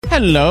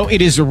Hello,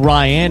 it is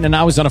Ryan, and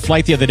I was on a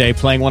flight the other day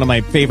playing one of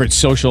my favorite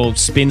social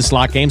spin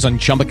slot games on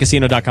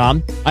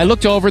ChumbaCasino.com. I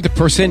looked over at the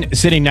person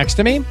sitting next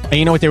to me, and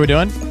you know what they were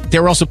doing? They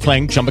were also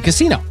playing Chumba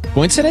Casino.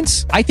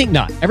 Coincidence? I think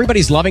not.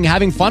 Everybody's loving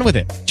having fun with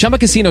it. Chumba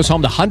Casino is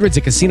home to hundreds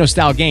of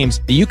casino-style games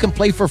that you can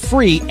play for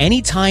free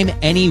anytime,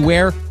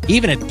 anywhere,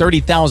 even at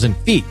 30,000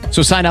 feet.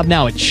 So sign up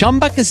now at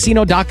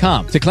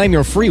ChumbaCasino.com to claim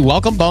your free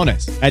welcome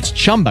bonus. That's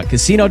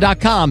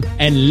ChumbaCasino.com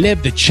and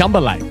live the Chumba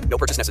life. No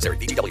purchase necessary.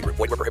 VGW. Void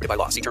were prohibited by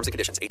law. See terms and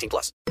conditions. 18+.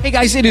 Hey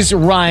guys, it is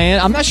Ryan.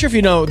 I'm not sure if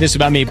you know this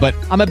about me, but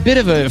I'm a bit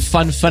of a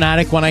fun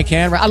fanatic when I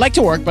can. I like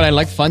to work, but I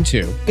like fun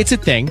too. It's a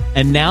thing.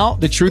 And now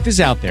the truth is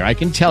out there. I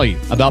can tell you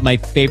about my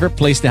favorite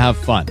place to have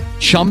fun.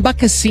 Chumba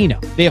Casino.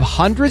 They have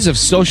hundreds of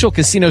social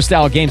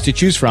casino-style games to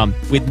choose from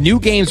with new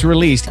games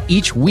released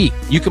each week.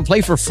 You can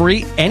play for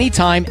free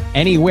anytime,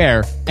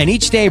 anywhere, and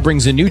each day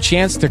brings a new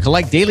chance to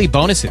collect daily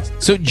bonuses.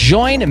 So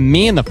join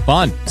me in the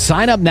fun.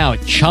 Sign up now at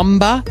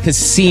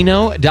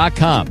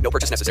ChumbaCasino.com. No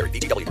purchase necessary.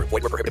 VGW. Void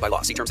were prohibited by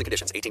law. See terms and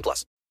conditions.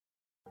 18+.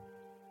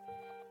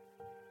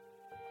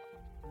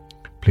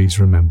 Please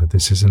remember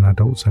this is an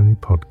adults-only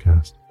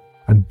podcast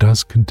and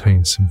does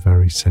contain some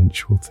very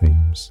sensual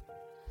themes.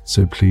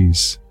 So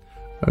please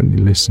only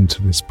listen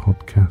to this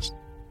podcast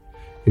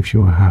if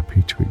you are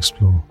happy to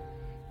explore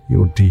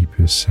your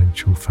deepest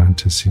sensual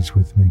fantasies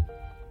with me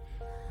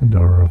and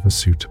are of a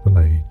suitable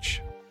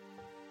age.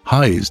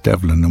 Hi, it's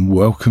Devlin, and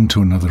welcome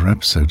to another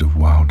episode of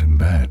Wild in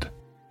Bed,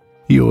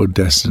 your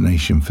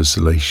destination for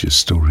salacious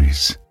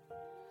stories,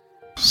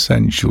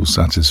 sensual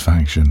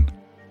satisfaction,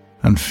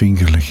 and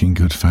finger-licking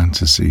good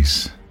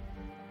fantasies.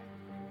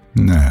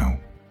 Now,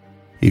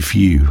 if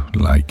you,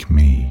 like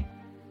me,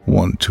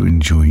 want to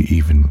enjoy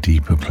even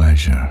deeper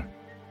pleasure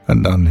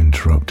and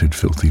uninterrupted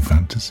filthy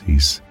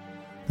fantasies,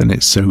 then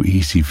it's so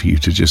easy for you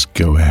to just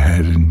go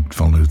ahead and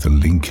follow the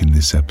link in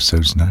this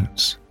episode's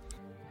notes,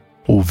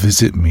 or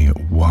visit me at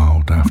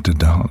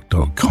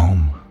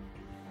wildafterdark.com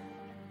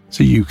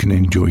so you can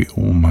enjoy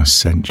all my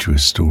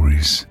sensuous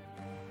stories,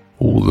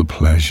 all the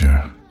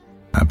pleasure,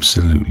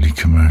 absolutely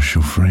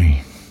commercial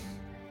free.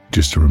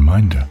 Just a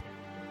reminder,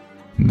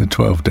 the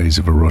 12 Days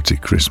of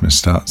Erotic Christmas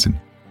starts in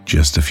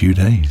just a few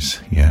days,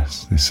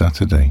 yes, this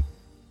Saturday.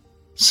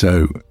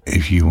 So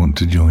if you want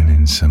to join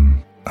in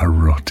some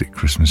erotic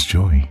Christmas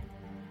joy,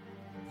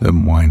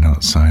 then why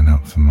not sign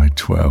up for my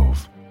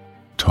 12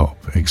 top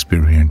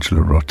experiential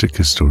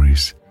erotica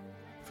stories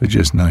for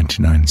just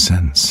 99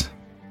 cents.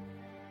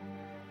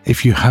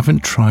 If you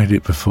haven't tried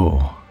it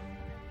before,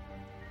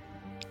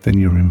 then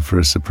you're in for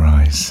a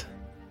surprise.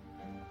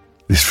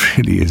 This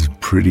really is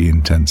pretty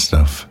intense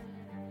stuff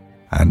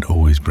and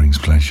always brings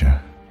pleasure.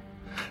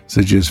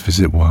 So just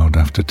visit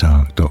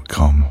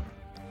wildafterdark.com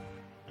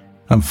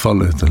and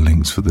follow the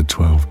links for the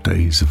 12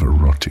 Days of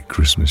Erotic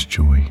Christmas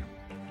Joy.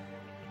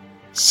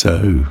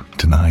 So,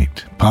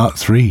 tonight, part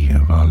 3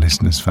 of our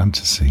listener's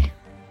fantasy.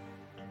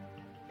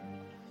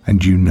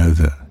 And you know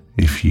that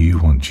if you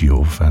want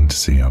your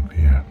fantasy up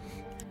here,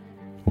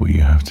 all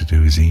you have to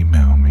do is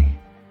email me,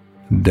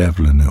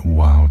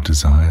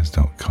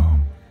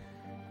 devlin@wilddesires.com,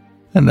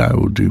 and I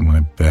will do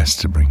my best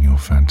to bring your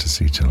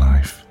fantasy to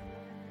life.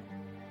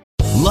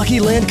 Lucky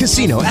Land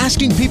Casino,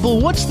 asking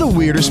people, what's the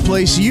weirdest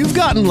place you've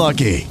gotten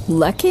lucky?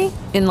 Lucky?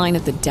 In line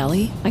at the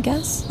deli, I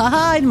guess?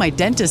 Aha, in my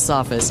dentist's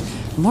office.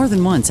 More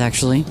than once,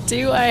 actually.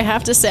 Do I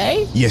have to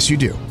say? Yes, you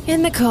do.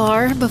 In the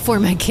car before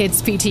my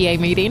kids' PTA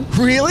meeting.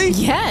 Really?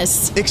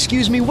 Yes.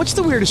 Excuse me, what's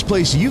the weirdest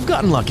place you've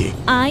gotten lucky?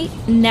 I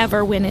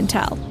never win and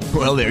tell.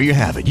 Well, there you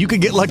have it. You can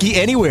get lucky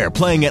anywhere,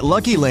 playing at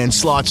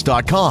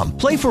LuckyLandSlots.com.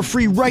 Play for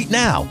free right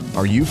now.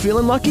 Are you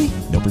feeling lucky?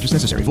 No purchase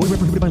necessary. Void where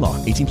prohibited by law.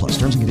 18+.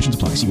 Terms and conditions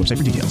apply. See website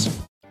for details.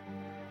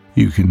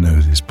 You can know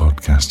this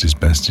podcast is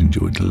best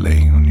enjoyed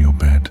laying on your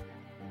bed.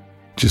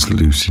 Just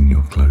loosen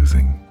your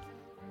clothing,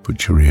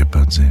 put your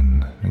earbuds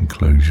in and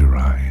close your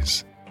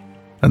eyes,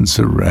 and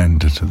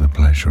surrender to the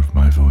pleasure of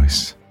my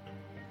voice,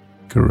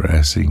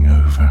 caressing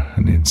over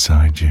and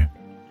inside you.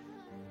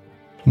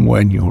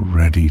 When you're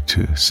ready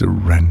to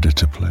surrender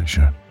to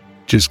pleasure,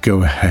 just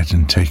go ahead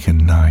and take a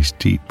nice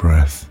deep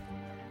breath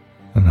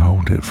and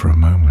hold it for a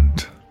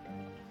moment.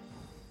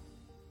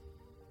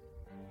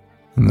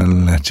 And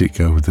then let it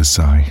go with a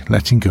sigh,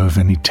 letting go of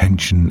any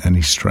tension,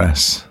 any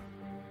stress.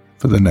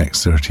 For the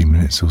next 30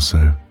 minutes or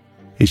so,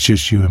 it's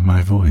just you and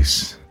my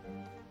voice.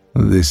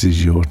 This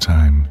is your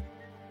time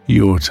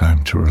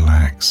to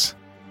relax,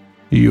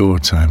 your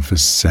time for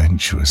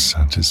sensuous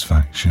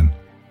satisfaction,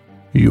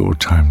 your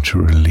time to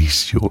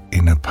release your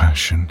inner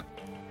passion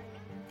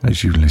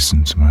as you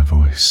listen to my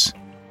voice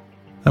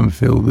and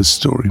feel the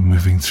story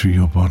moving through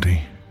your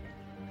body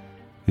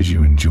as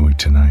you enjoy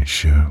tonight's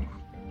show.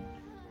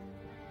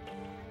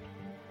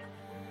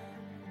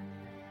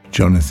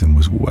 Jonathan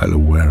was well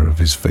aware of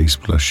his face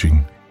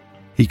blushing.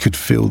 He could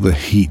feel the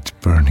heat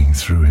burning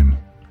through him.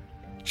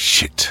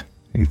 Shit,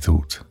 he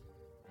thought.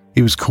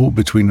 He was caught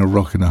between a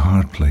rock and a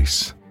hard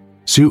place.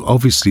 Sue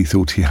obviously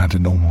thought he had a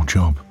normal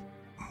job,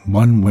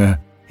 one where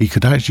he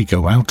could actually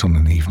go out on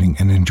an evening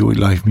and enjoy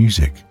live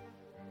music.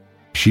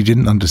 She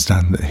didn't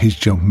understand that his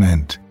job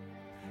meant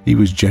He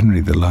was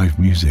generally the live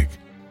music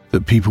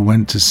that people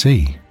went to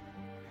see.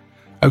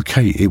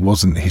 Okay, it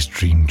wasn't his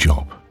dream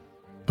job,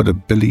 but a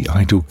Billy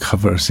Idol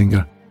cover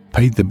singer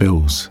paid the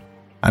bills,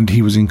 and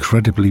he was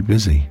incredibly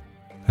busy,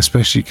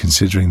 especially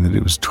considering that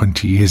it was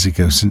 20 years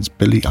ago since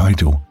Billy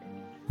Idol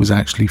was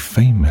actually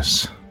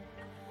famous.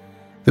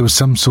 There was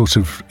some sort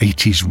of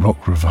 80s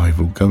rock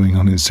revival going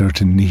on in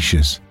certain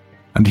niches,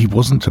 and he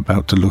wasn't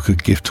about to look a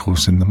gift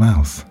horse in the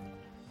mouth.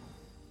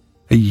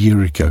 A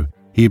year ago,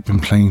 he had been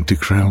playing to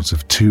crowds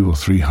of 200 or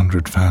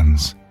 300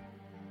 fans.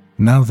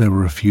 Now there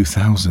were a few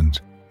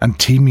thousand, and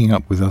teaming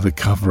up with other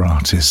cover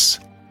artists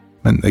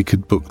meant they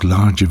could book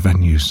larger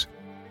venues,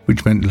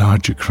 which meant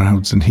larger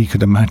crowds than he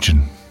could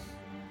imagine.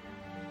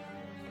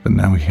 But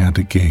now he had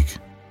a gig,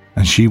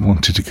 and she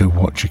wanted to go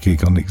watch a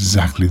gig on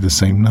exactly the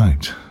same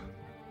night.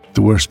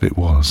 The worst bit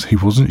was, he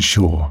wasn't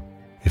sure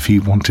if he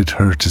wanted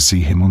her to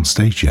see him on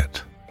stage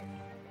yet.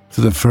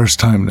 For the first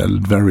time in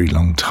a very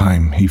long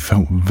time, he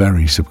felt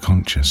very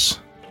subconscious.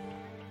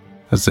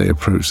 As they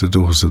approached the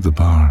doors of the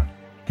bar,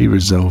 he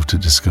resolved to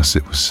discuss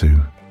it with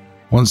Sue,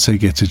 once they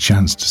get a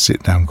chance to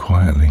sit down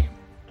quietly.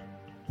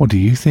 "What do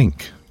you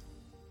think?"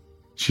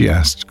 she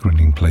asked,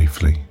 grinning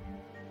playfully,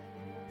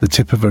 the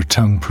tip of her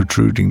tongue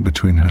protruding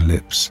between her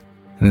lips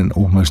in an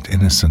almost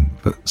innocent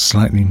but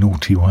slightly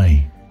naughty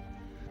way.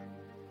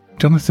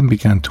 Jonathan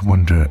began to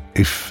wonder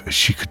if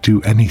she could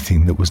do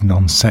anything that was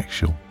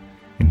non-sexual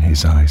in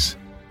his eyes.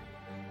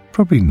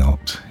 Probably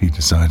not, he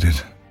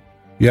decided.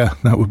 "Yeah,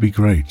 that would be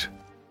great,"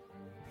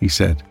 he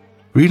said,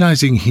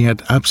 realizing he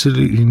had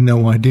absolutely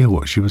no idea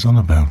what she was on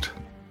about.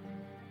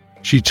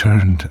 She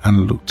turned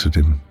and looked at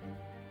him.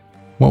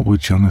 "What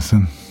would,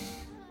 Jonathan?"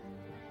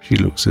 She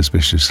looked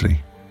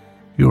suspiciously.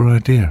 "Your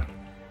idea."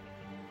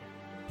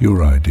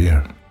 "Your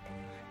idea?"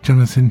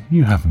 "Jonathan,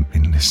 you haven't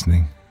been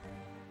listening.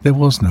 There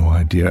was no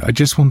idea. I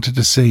just wanted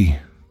to see."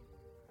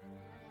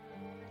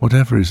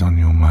 "Whatever is on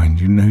your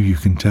mind, you know you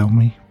can tell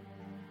me."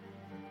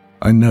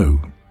 "I know,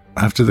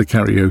 after the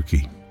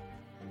karaoke,"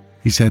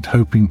 he said,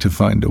 hoping to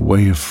find a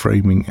way of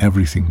framing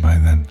everything by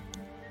then.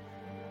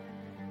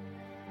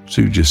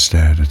 Sue just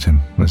stared at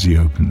him as he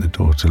opened the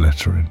door to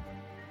let her in.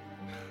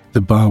 The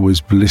bar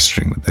was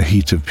blistering with the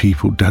heat of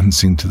people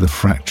dancing to the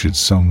fractured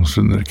songs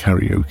from the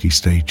karaoke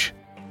stage.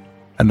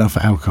 Enough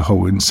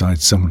alcohol inside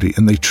somebody,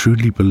 and they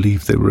truly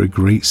believed they were a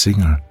great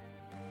singer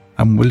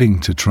and willing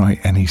to try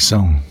any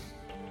song.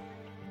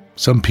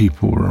 Some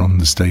people were on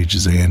the stage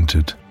as they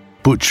entered,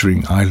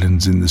 butchering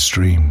islands in the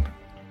stream.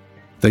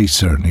 They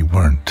certainly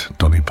weren't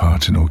Dolly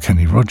Parton or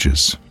Kenny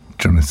Rogers,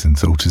 Jonathan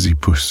thought as he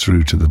pushed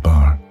through to the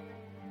bar.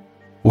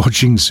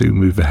 Watching Sue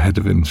move ahead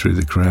of him through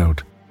the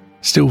crowd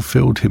still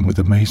filled him with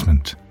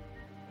amazement.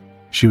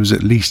 She was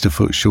at least a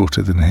foot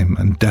shorter than him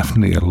and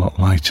definitely a lot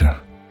lighter,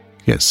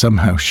 yet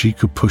somehow she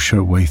could push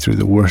her way through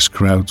the worst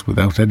crowds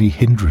without any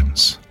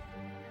hindrance.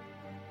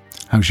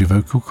 "How's your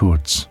vocal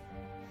cords?"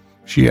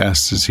 she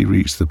asked as he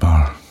reached the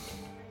bar.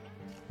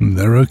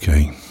 "They're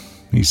okay,"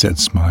 he said,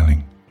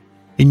 smiling.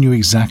 He knew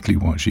exactly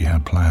what she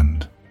had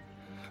planned.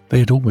 They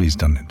had always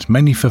done it,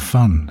 mainly for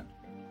fun,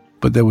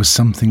 but there was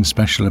something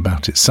special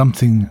about it,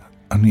 something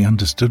only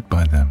understood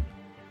by them,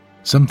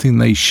 something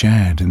they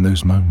shared in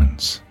those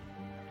moments.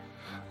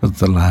 As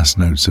the last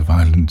notes of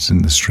Islands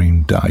in the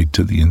Stream died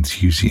to the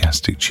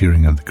enthusiastic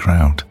cheering of the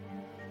crowd,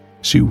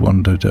 Sue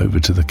wandered over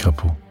to the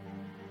couple,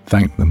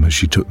 thanked them as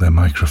she took their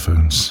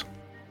microphones.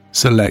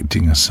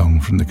 Selecting a song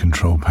from the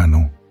control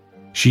panel,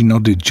 she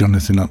nodded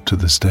Jonathan up to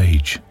the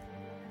stage,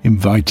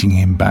 inviting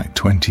him back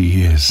 20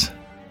 years.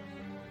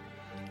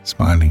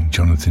 Smiling,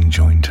 Jonathan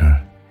joined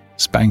her,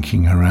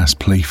 spanking her ass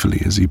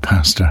playfully as he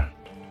passed her.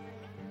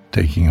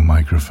 Taking a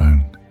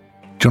microphone,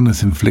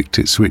 Jonathan flicked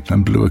its switch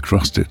and blew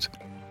across it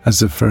as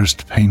the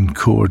first pained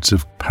chords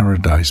of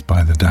Paradise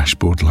by the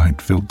dashboard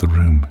light filled the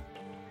room.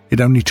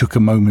 It only took a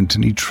moment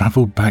and he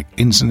travelled back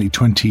instantly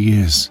 20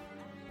 years,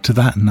 to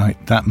that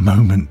night, that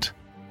moment,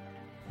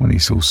 when he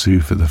saw Sue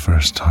for the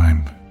first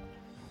time.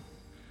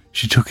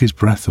 She took his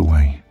breath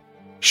away.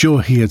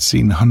 Sure, he had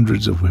seen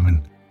hundreds of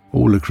women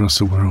all across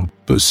the world,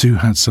 but Sue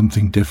had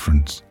something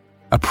different,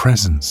 a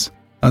presence,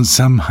 and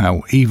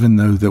somehow, even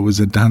though there was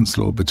a dance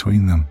floor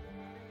between them,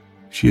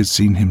 she had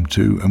seen him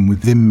too, and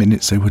within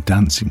minutes they were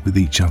dancing with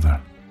each other,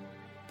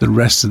 the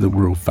rest of the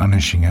world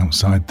vanishing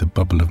outside the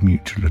bubble of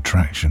mutual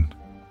attraction.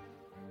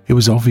 It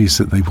was obvious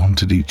that they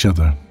wanted each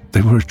other,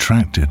 they were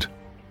attracted.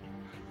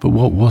 But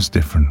what was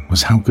different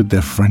was how good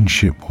their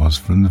friendship was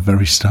from the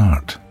very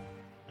start.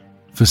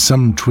 For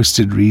some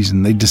twisted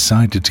reason, they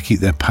decided to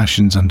keep their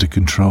passions under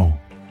control,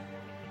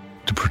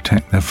 to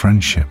protect their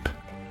friendship.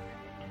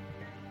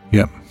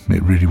 Yep,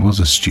 it really was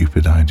a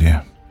stupid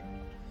idea,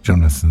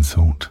 Jonathan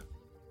thought.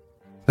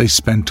 They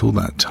spent all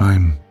that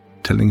time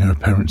telling her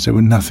parents they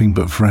were nothing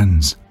but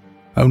friends,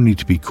 only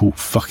to be caught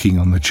fucking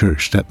on the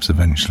church steps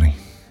eventually.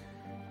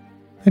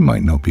 They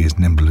might not be as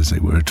nimble as they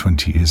were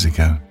 20 years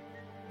ago,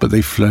 but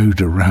they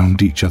flowed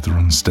around each other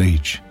on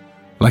stage,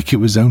 like it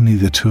was only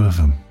the two of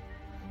them.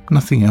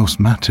 Nothing else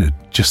mattered,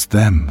 just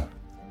them.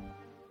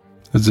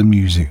 As the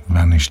music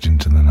vanished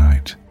into the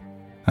night,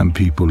 and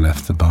people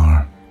left the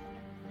bar,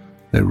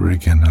 They were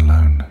again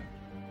alone.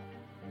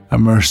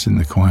 Immersed in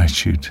the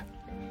quietude,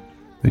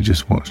 they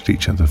just watched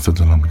each other for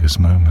the longest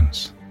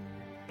moments.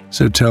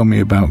 "So tell me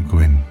about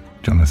Gwyn,"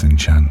 Jonathan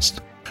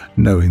chanced,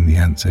 knowing the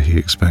answer he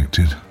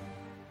expected.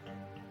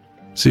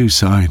 Sue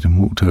sighed and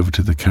walked over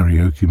to the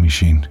karaoke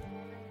machine.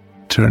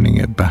 Turning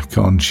it back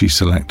on, she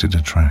selected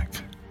a track.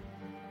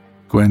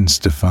 Gwen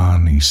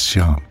Stefani's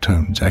sharp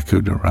tones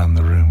echoed around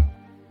the room,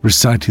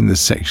 reciting the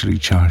sexually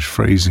charged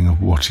phrasing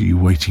of "What are you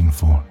waiting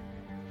for?"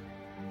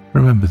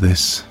 "Remember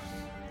this?"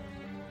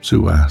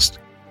 Sue asked,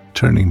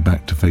 turning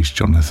back to face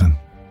Jonathan.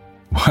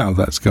 "Wow,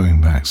 that's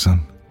going back,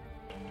 son."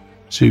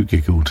 Sue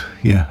giggled.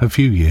 "Yeah, a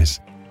few years.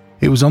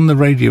 It was on the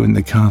radio in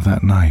the car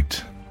that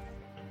night."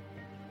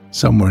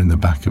 Somewhere in the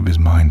back of his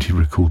mind he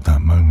recalled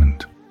that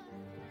moment.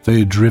 They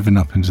had driven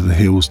up into the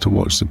hills to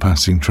watch the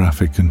passing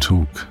traffic and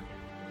talk.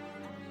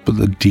 But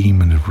the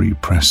demon of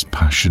repressed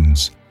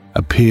passions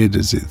appeared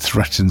as it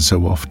threatened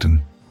so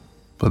often.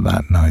 But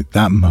that night,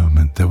 that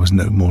moment, there was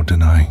no more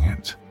denying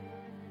it.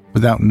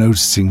 Without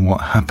noticing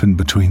what happened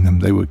between them,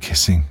 they were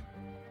kissing.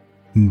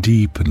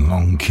 Deep and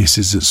long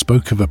kisses that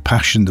spoke of a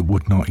passion that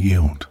would not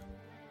yield.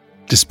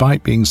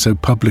 Despite being so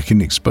public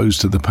and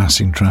exposed to the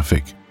passing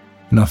traffic,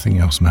 nothing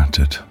else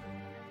mattered.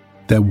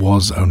 There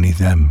was only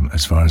them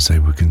as far as they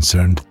were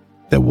concerned.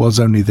 There was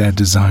only their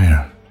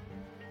desire.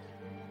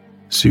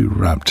 Sue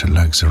wrapped her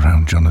legs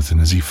around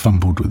Jonathan as he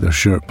fumbled with her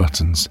shirt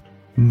buttons,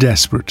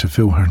 desperate to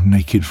feel her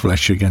naked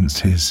flesh against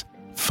his.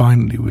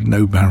 Finally, with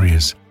no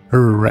barriers,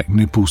 her erect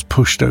nipples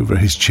pushed over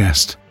his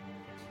chest.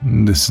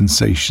 The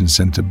sensation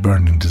sent a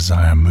burning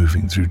desire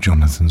moving through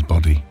Jonathan's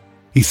body.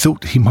 He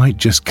thought he might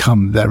just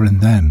come there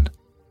and then.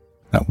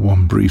 That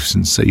one brief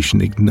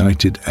sensation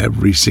ignited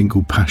every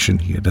single passion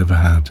he had ever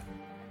had.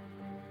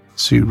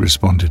 Sue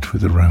responded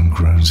with her own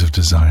groans of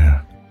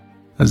desire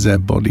as their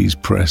bodies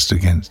pressed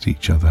against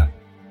each other.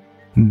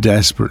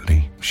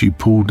 Desperately, she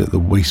pulled at the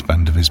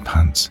waistband of his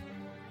pants,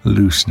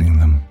 loosening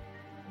them.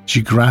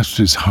 She grasped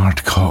his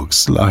hard cock,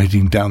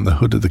 sliding down the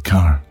hood of the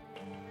car.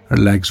 Her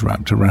legs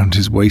wrapped around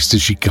his waist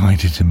as she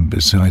guided him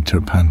beside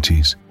her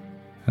panties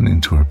and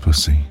into her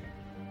pussy.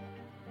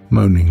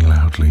 Moaning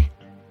loudly,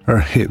 her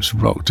hips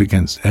rocked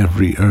against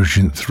every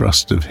urgent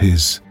thrust of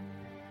his,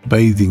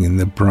 bathing in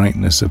the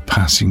brightness of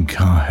passing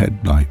car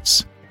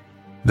headlights.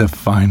 The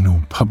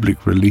final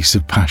public release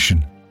of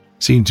passion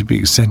seemed to be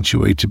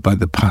accentuated by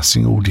the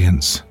passing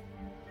audience.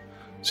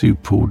 Sue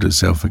pulled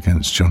herself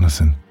against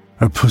Jonathan,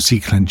 her pussy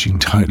clenching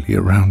tightly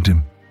around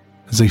him,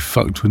 as they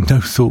fucked with no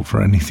thought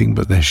for anything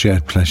but their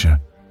shared pleasure.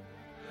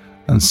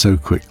 And so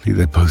quickly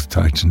they both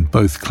tightened,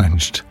 both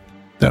clenched,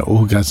 their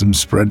orgasm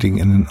spreading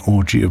in an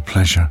orgy of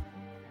pleasure.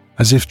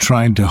 As if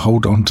trying to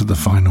hold on to the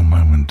final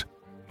moment,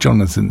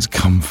 Jonathan's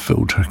cum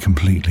filled her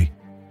completely,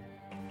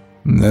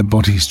 their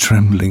bodies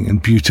trembling in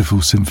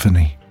beautiful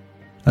symphony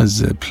as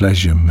their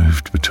pleasure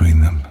moved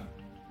between them.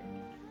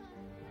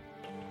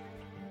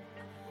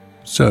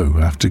 "So,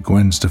 after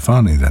Gwen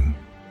Stefani then?"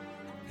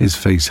 His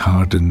face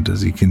hardened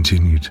as he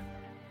continued.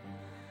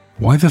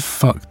 "Why the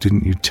fuck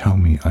didn't you tell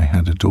me I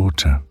had a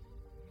daughter?"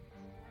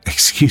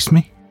 "Excuse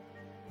me?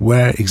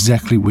 Where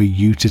exactly were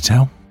you to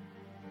tell?"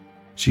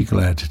 She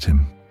glared at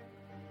him.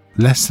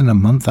 "Less than a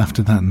month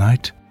after that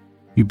night,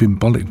 you'd been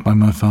bollocked by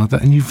my father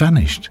and you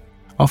vanished,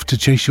 off to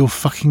chase your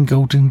fucking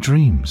golden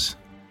dreams.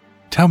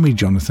 Tell me,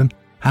 Jonathan,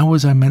 how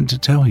was I meant to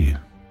tell you?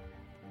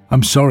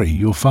 I'm sorry,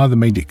 your father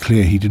made it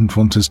clear he didn't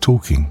want us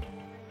talking."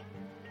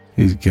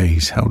 His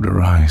gaze held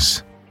her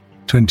eyes.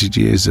 20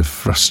 years of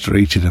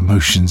frustrated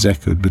emotions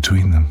echoed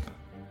between them.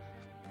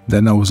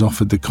 "Then I was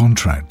offered the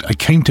contract. I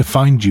came to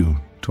find you,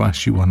 to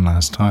ask you one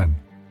last time.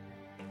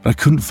 But I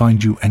couldn't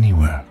find you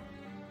anywhere.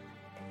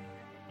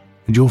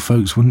 And your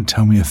folks wouldn't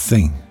tell me a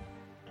thing.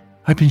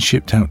 I'd been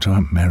shipped out to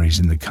Aunt Mary's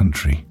in the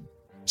country,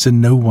 so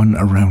no one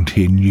around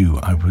here knew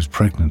I was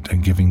pregnant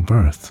and giving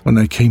birth. When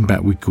I came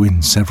back with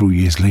Gwyn several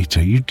years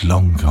later, you'd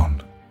long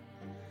gone.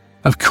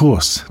 Of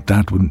course,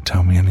 Dad wouldn't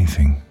tell me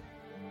anything."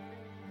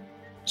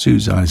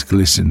 Sue's eyes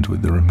glistened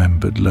with the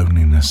remembered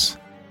loneliness,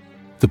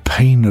 the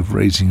pain of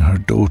raising her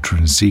daughter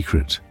in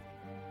secret.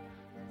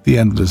 The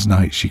endless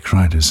night she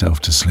cried herself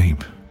to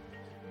sleep.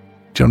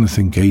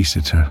 Jonathan gazed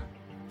at her,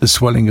 the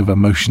swelling of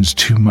emotions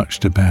too much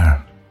to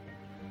bear.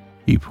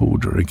 He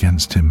pulled her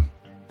against him,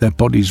 their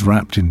bodies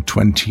wrapped in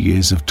 20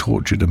 years of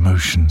tortured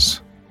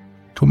emotions,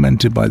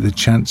 tormented by the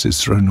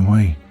chances thrown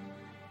away.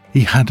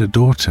 He had a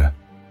daughter.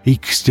 He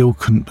still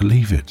couldn't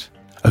believe it.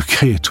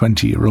 Okay, a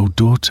 20-year-old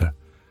daughter.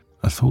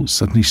 A thought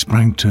suddenly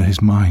sprang to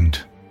his mind.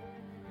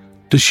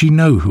 "Does she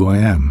know who I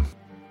am?"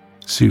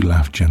 Sue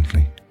laughed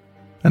gently.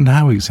 "And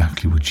how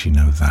exactly would she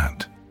know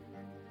that?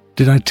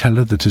 Did I tell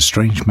her that a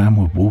strange man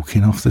would walk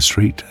in off the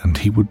street and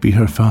he would be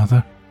her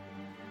father?"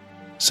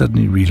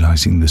 Suddenly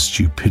realizing the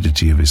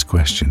stupidity of his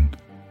question,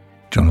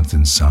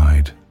 Jonathan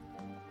sighed.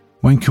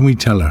 "When can we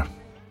tell her?"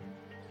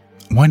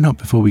 "Why not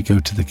before we go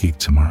to the gig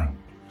tomorrow?"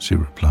 Sue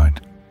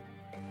replied.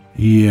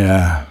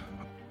 "Yeah,"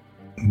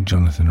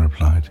 Jonathan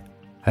replied,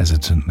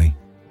 hesitantly.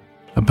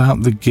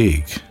 "About the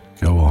gig,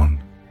 go on."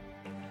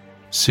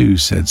 Sue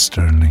said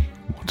sternly,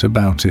 "What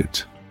about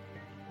it?"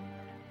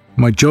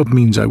 My job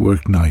means I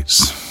work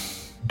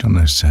nights,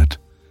 Jono said,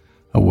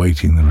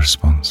 awaiting the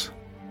response.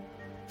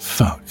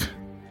 Fuck,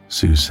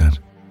 Sue said.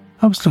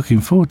 I was looking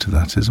forward to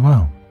that as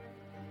well.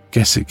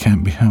 Guess it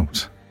can't be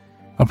helped.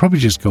 I'll probably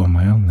just go on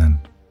my own then.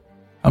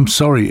 I'm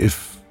sorry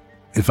if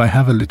I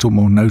have a little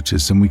more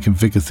notice and we can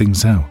figure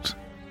things out.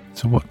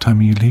 So what time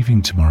are you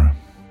leaving tomorrow?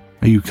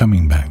 Are you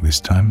coming back this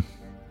time?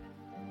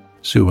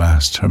 Sue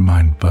asked, her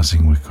mind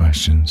buzzing with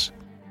questions.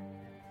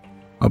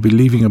 I'll be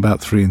leaving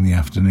about 3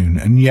 p.m,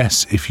 and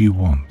yes, if you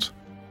want.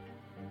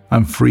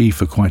 I'm free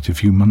for quite a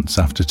few months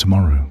after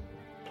tomorrow,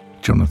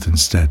 Jonathan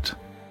said,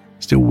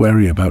 still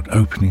wary about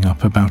opening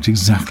up about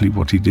exactly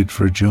what he did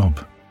for a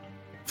job.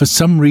 For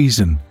some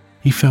reason,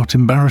 he felt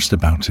embarrassed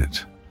about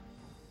it.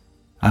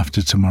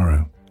 After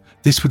tomorrow,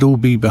 this would all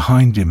be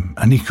behind him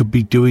and he could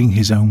be doing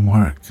his own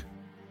work.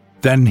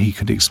 Then he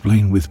could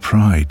explain with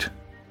pride.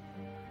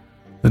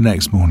 The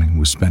next morning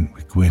was spent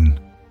with Gwyn.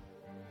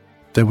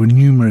 There were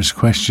numerous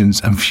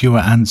questions and fewer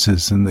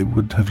answers than they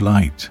would have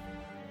liked.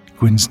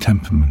 Gwyn's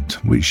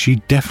temperament, which she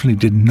definitely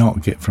did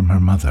not get from her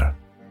mother,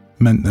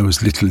 meant there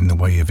was little in the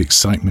way of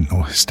excitement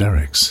or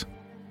hysterics.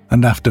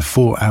 And after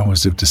 4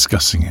 hours of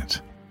discussing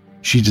it,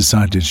 she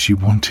decided she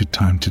wanted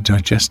time to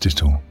digest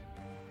it all.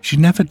 She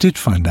never did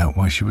find out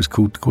why she was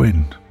called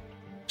Gwyn.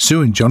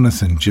 Sue and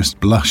Jonathan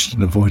just blushed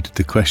and avoided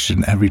the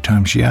question every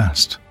time she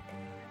asked.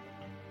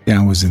 The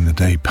hours in the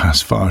day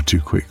passed far too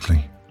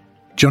quickly.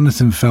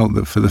 Jonathan felt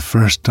that for the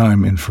first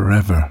time in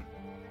forever,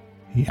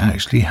 he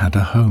actually had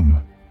a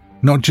home.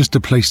 Not just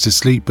a place to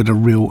sleep, but a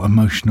real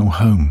emotional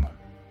home.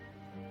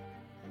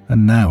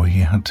 And now he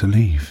had to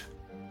leave.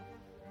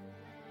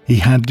 He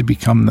had to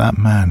become that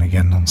man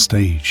again on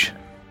stage.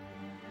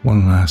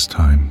 One last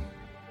time.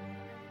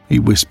 He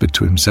whispered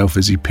to himself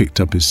as he picked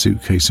up his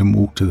suitcase and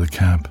walked to the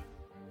cab.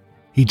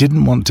 He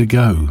didn't want to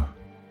go,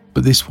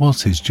 but this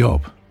was his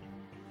job.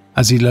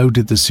 As he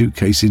loaded the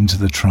suitcase into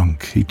the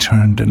trunk, he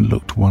turned and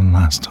looked one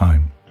last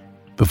time,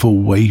 before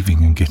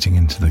waving and getting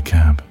into the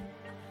cab.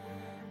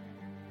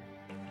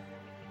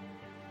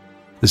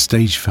 The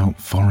stage felt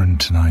foreign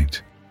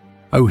tonight.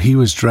 Oh, he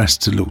was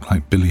dressed to look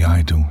like Billy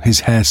Idol,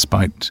 his hair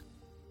spiked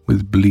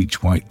with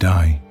bleach white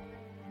dye,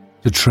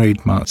 the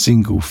trademark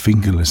single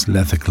fingerless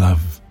leather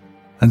glove,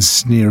 and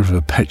sneer of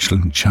a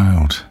petulant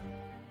child.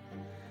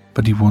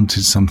 But he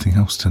wanted something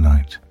else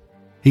tonight.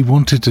 He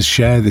wanted to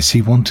share this,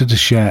 he wanted to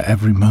share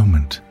every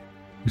moment,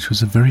 which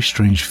was a very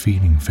strange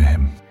feeling for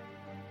him.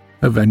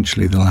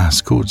 Eventually the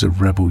last chords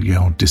of Rebel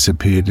Yell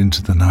disappeared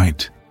into the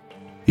night.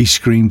 He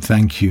screamed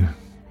thank you,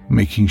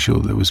 making sure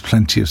there was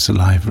plenty of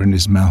saliva in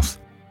his mouth,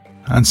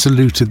 and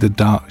saluted the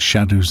dark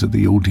shadows of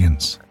the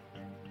audience.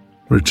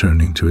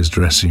 Returning to his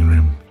dressing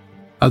room,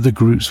 other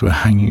groups were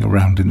hanging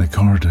around in the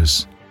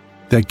corridors,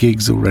 their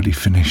gigs already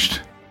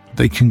finished.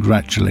 They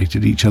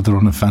congratulated each other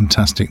on a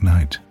fantastic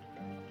night.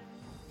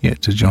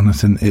 Yet to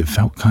Jonathan it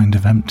felt kind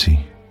of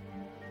empty.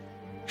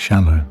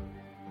 Shallow.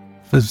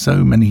 For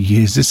so many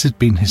years this had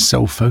been his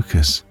sole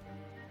focus.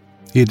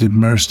 He had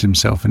immersed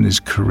himself in his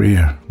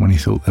career when he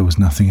thought there was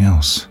nothing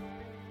else.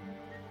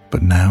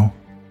 But now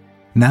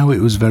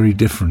it was very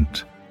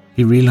different.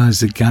 He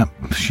realized the gap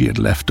she had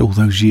left all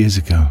those years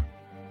ago.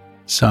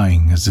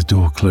 Sighing as the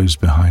door closed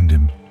behind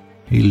him,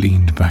 he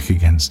leaned back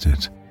against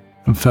it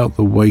and felt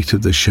the weight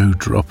of the show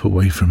drop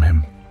away from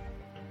him.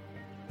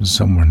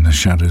 Somewhere in the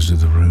shadows of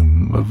the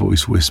room, a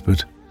voice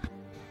whispered,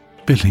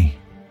 "Billy,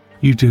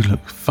 you do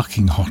look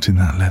fucking hot in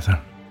that leather."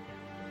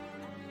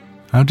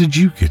 "How did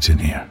you get in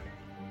here?"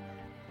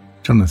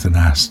 Jonathan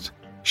asked,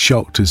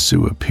 shocked as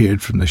Sue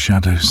appeared from the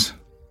shadows.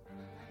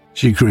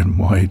 She grinned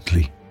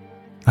widely.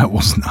 "That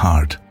wasn't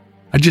hard.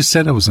 I just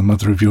said I was the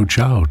mother of your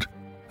child,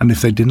 and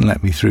if they didn't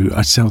let me through,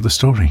 I'd sell the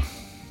story."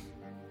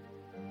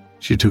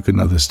 She took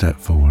another step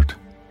forward.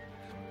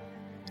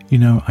 "You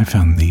know, I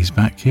found these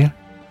back here."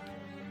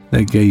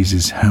 Their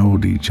gazes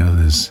held each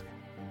other's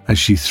as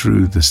she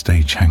threw the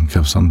stage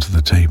handcuffs onto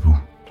the table.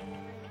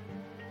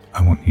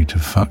 "I want you to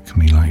fuck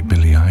me like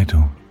Billy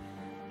Idol,"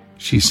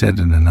 she said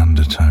in an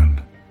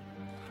undertone,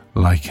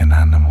 "like an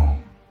animal."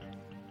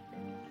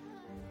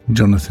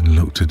 Jonathan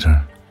looked at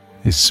her,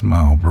 his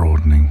smile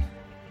broadening,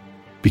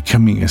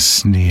 becoming a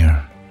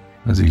sneer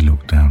as he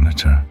looked down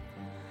at her.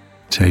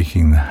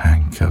 Taking the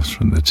handcuffs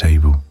from the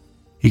table,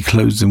 he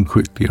closed them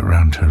quickly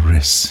around her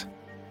wrists,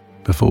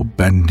 before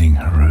bending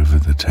her over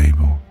the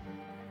table,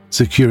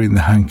 securing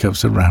the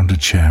handcuffs around a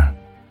chair.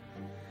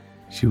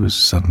 She was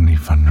suddenly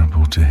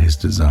vulnerable to his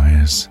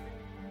desires.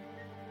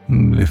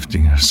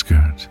 Lifting her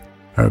skirt,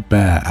 her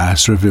bare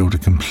ass revealed a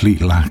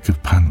complete lack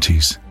of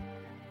panties,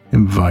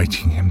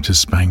 inviting him to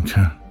spank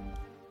her.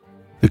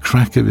 The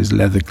crack of his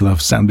leather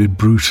glove sounded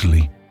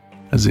brutally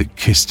as it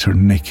kissed her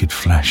naked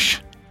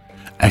flesh,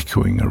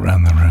 echoing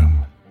around the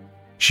room.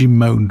 She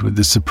moaned with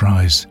the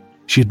surprise.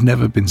 She had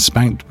never been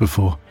spanked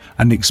before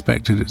and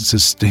expected it to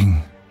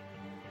sting.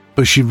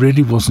 But she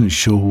really wasn't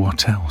sure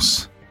what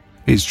else.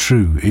 It's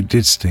true, it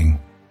did sting,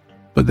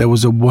 but there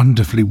was a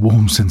wonderfully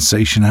warm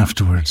sensation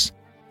afterwards,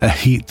 a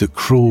heat that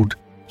crawled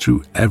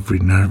through every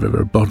nerve of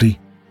her body.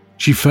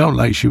 She felt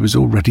like she was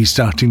already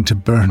starting to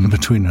burn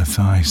between her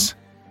thighs.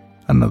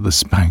 Another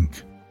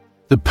spank.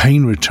 The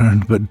pain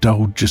returned but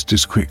dulled just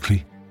as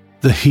quickly,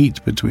 the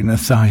heat between her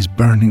thighs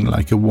burning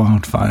like a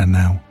wildfire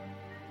now.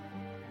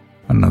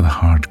 Another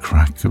hard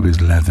crack of his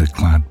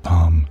leather-clad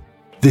palm.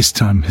 This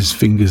time his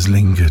fingers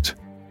lingered,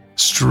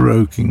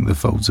 stroking the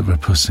folds of her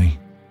pussy,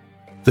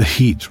 the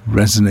heat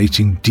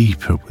resonating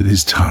deeper with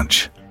his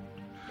touch.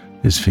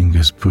 His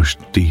fingers pushed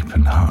deep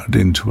and hard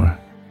into her,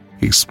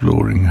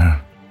 exploring her,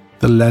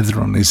 the leather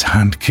on his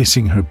hand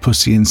kissing her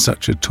pussy in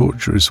such a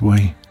torturous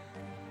way.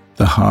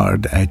 The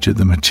hard edge of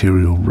the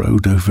material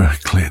rode over her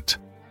clit,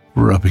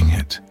 rubbing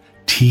it,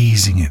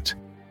 teasing it,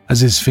 as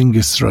his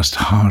fingers thrust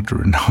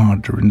harder and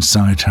harder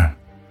inside her.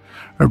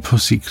 Her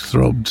pussy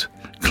throbbed,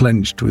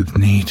 clenched with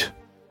need.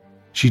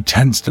 She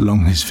tensed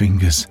along his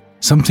fingers.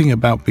 Something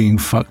about being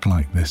fucked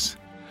like this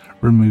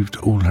removed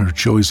all her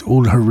choice,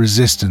 all her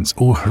resistance,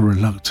 all her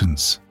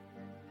reluctance.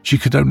 She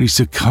could only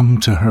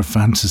succumb to her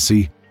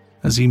fantasy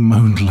as he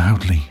moaned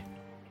loudly,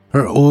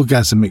 her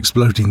orgasm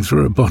exploding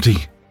through her body.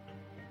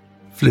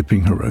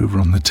 Flipping her over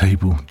on the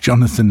table,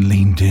 Jonathan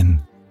leaned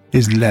in,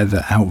 his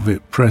leather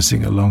outfit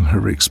pressing along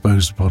her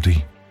exposed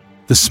body.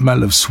 The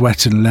smell of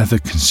sweat and leather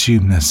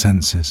consumed their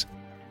senses.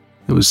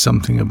 There was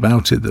something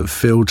about it that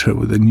filled her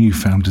with a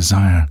newfound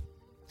desire.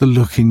 The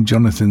look in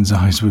Jonathan's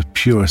eyes was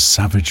pure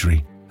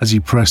savagery as he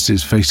pressed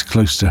his face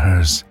close to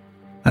hers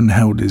and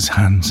held his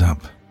hands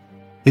up,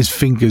 his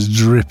fingers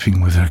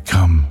dripping with her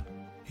cum.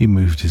 He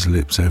moved his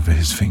lips over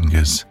his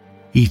fingers,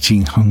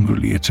 eating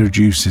hungrily at her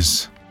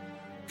juices.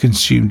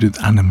 Consumed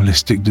with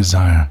animalistic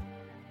desire,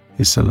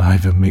 his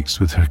saliva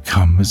mixed with her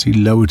cum as he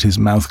lowered his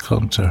mouth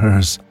clog to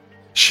hers,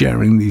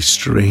 sharing the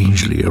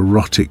strangely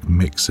erotic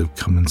mix of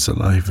cum and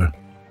saliva.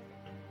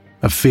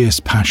 A fierce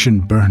passion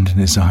burned in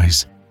his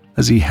eyes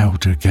as he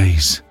held her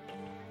gaze,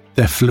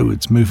 their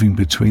fluids moving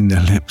between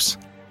their lips.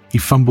 He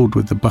fumbled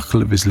with the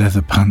buckle of his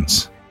leather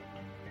pants.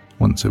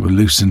 Once they were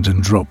loosened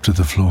and dropped to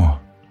the floor,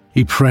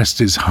 he pressed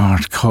his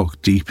hard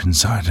cock deep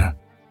inside her.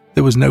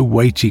 There was no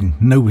waiting,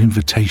 no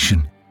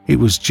invitation. It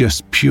was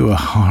just pure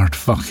hard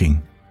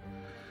fucking.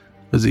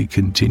 As he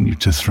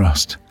continued to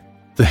thrust,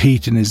 the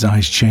heat in his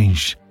eyes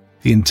changed,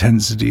 the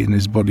intensity in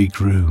his body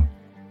grew.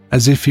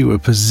 As if he were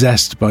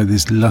possessed by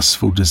this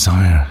lustful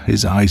desire,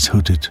 his eyes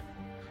hooded.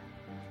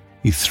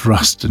 He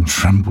thrust and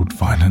trembled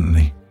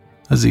violently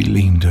as he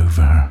leaned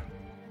over her,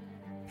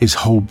 his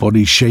whole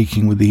body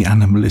shaking with the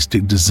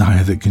animalistic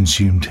desire that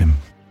consumed him.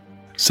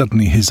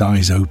 Suddenly his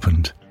eyes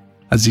opened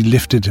as he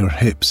lifted her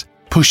hips,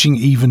 pushing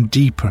even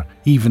deeper,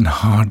 even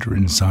harder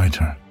inside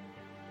her.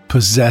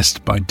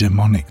 Possessed by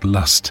demonic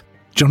lust,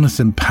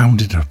 Jonathan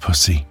pounded her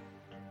pussy,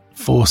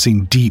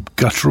 forcing deep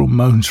guttural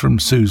moans from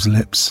Sue's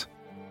lips.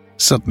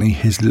 Suddenly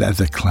his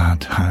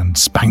leather-clad hand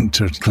spanked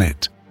her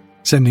clit,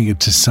 sending a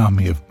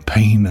tsunami of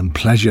pain and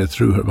pleasure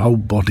through her whole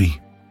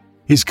body,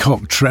 his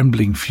cock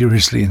trembling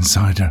furiously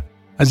inside her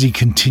as he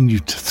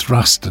continued to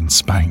thrust and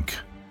spank.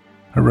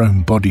 Her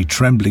own body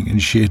trembling in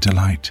sheer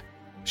delight,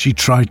 she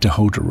tried to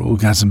hold her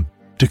orgasm,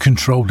 to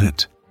control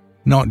it.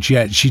 Not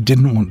yet, she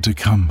didn't want to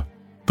come,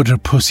 but her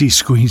pussy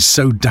squeezed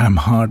so damn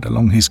hard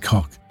along his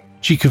cock,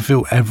 she could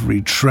feel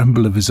every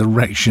tremble of his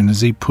erection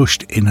as he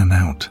pushed in and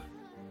out.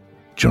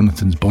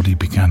 Jonathan's body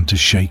began to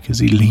shake as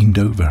he leaned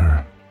over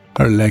her,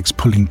 her legs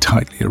pulling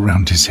tightly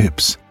around his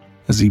hips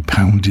as he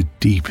pounded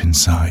deep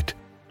inside,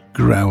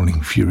 growling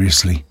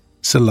furiously,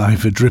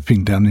 saliva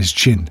dripping down his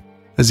chin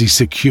as he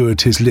secured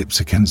his lips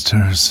against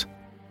hers.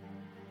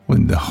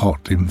 When the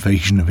hot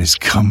invasion of his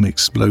cum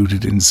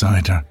exploded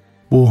inside her,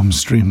 warm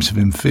streams of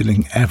him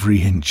filling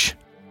every inch,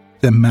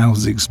 their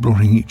mouths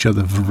exploring each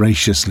other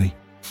voraciously,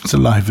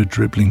 saliva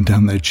dribbling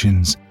down their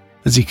chins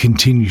as he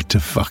continued to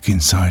fuck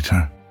inside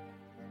her,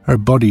 her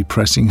body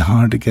pressing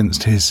hard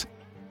against his,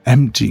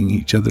 emptying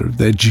each other of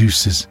their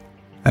juices,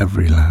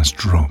 every last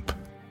drop.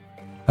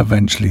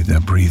 Eventually their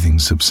breathing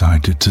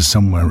subsided to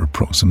somewhere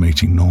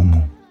approximating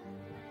normal.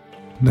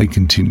 They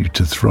continued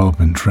to throb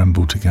and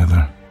tremble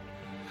together.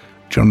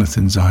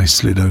 Jonathan's eyes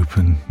slid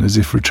open as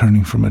if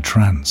returning from a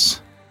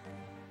trance.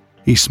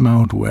 He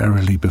smiled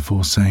warily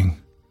before saying,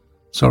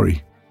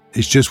 "Sorry,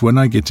 it's just when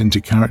I get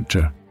into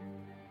character,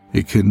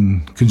 it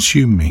can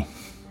consume me."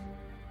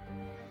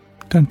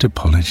 "Don't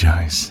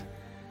apologize,"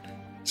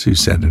 Sue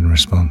said in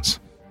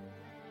response.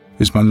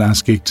 "It's my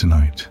last gig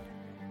tonight.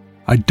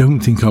 I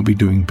don't think I'll be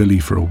doing Billy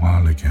for a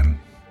while again."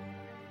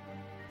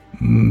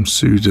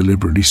 Sue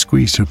deliberately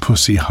squeezed her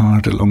pussy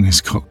hard along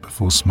his cock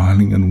before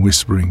smiling and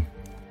whispering,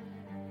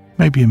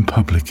 "Maybe in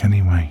public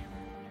anyway."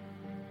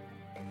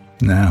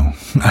 Now,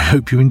 I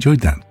hope you enjoyed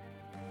that.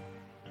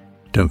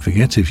 Don't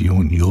forget, if you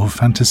want your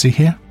fantasy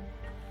here,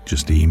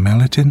 just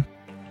email it in,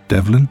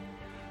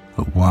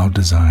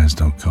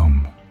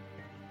 devlin@wilddesires.com.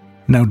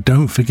 Now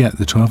don't forget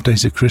the 12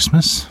 days of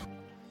Christmas.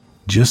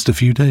 Just a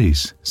few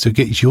days, so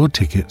get your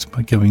tickets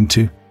by going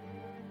to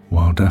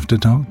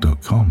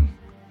wildafterdark.com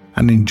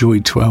and enjoy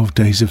 12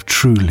 days of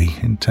truly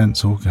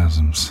intense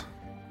orgasms.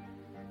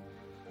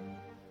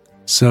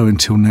 So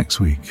until next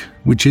week,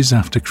 which is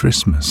after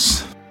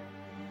Christmas,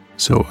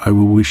 So I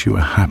will wish you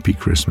a happy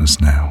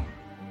Christmas now,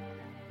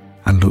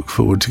 and look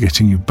forward to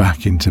getting you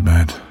back into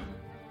bed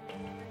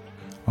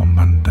on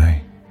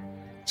Monday.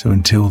 So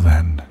until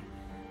then,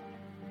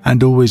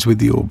 and always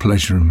with your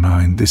pleasure in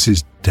mind, this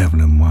is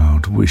Devlin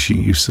Wild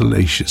wishing you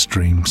salacious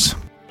dreams.